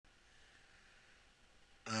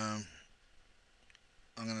Um,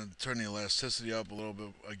 I'm going to turn the elasticity up a little bit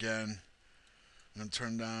again. I'm going to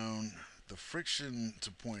turn down the friction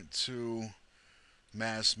to 0.2,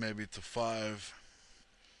 mass maybe to 5,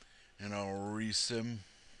 and I'll resim,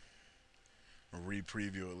 or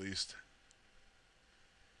re-preview at least.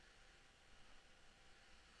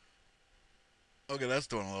 Okay, that's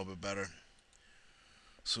doing a little bit better.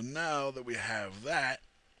 So now that we have that,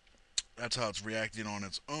 that's how it's reacting on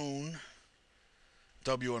its own.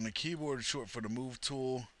 W on the keyboard is short for the move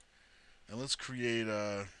tool. And let's create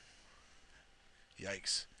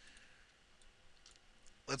yikes.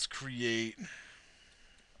 Let's create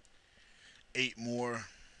 8 more.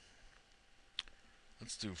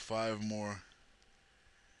 Let's do 5 more.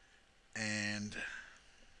 And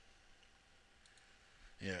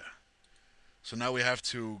yeah. So now we have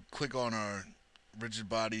to click on our rigid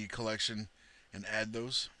body collection and add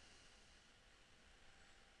those.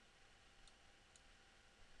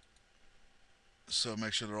 So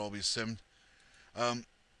make sure they'll all be simmed. Um,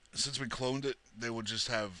 since we cloned it, they will just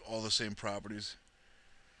have all the same properties.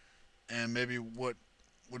 And maybe what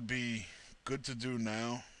would be good to do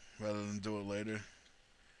now rather than do it later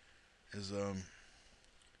is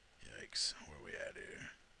yikes, where are we at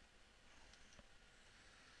here?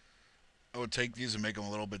 I would take these and make them a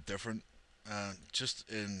little bit different, just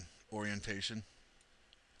in orientation.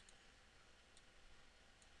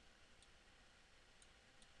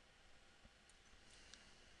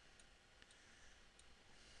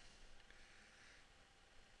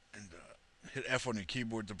 And hit F on your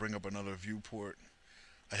keyboard to bring up another viewport.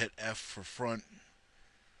 I hit F for front.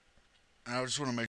 And I just want to make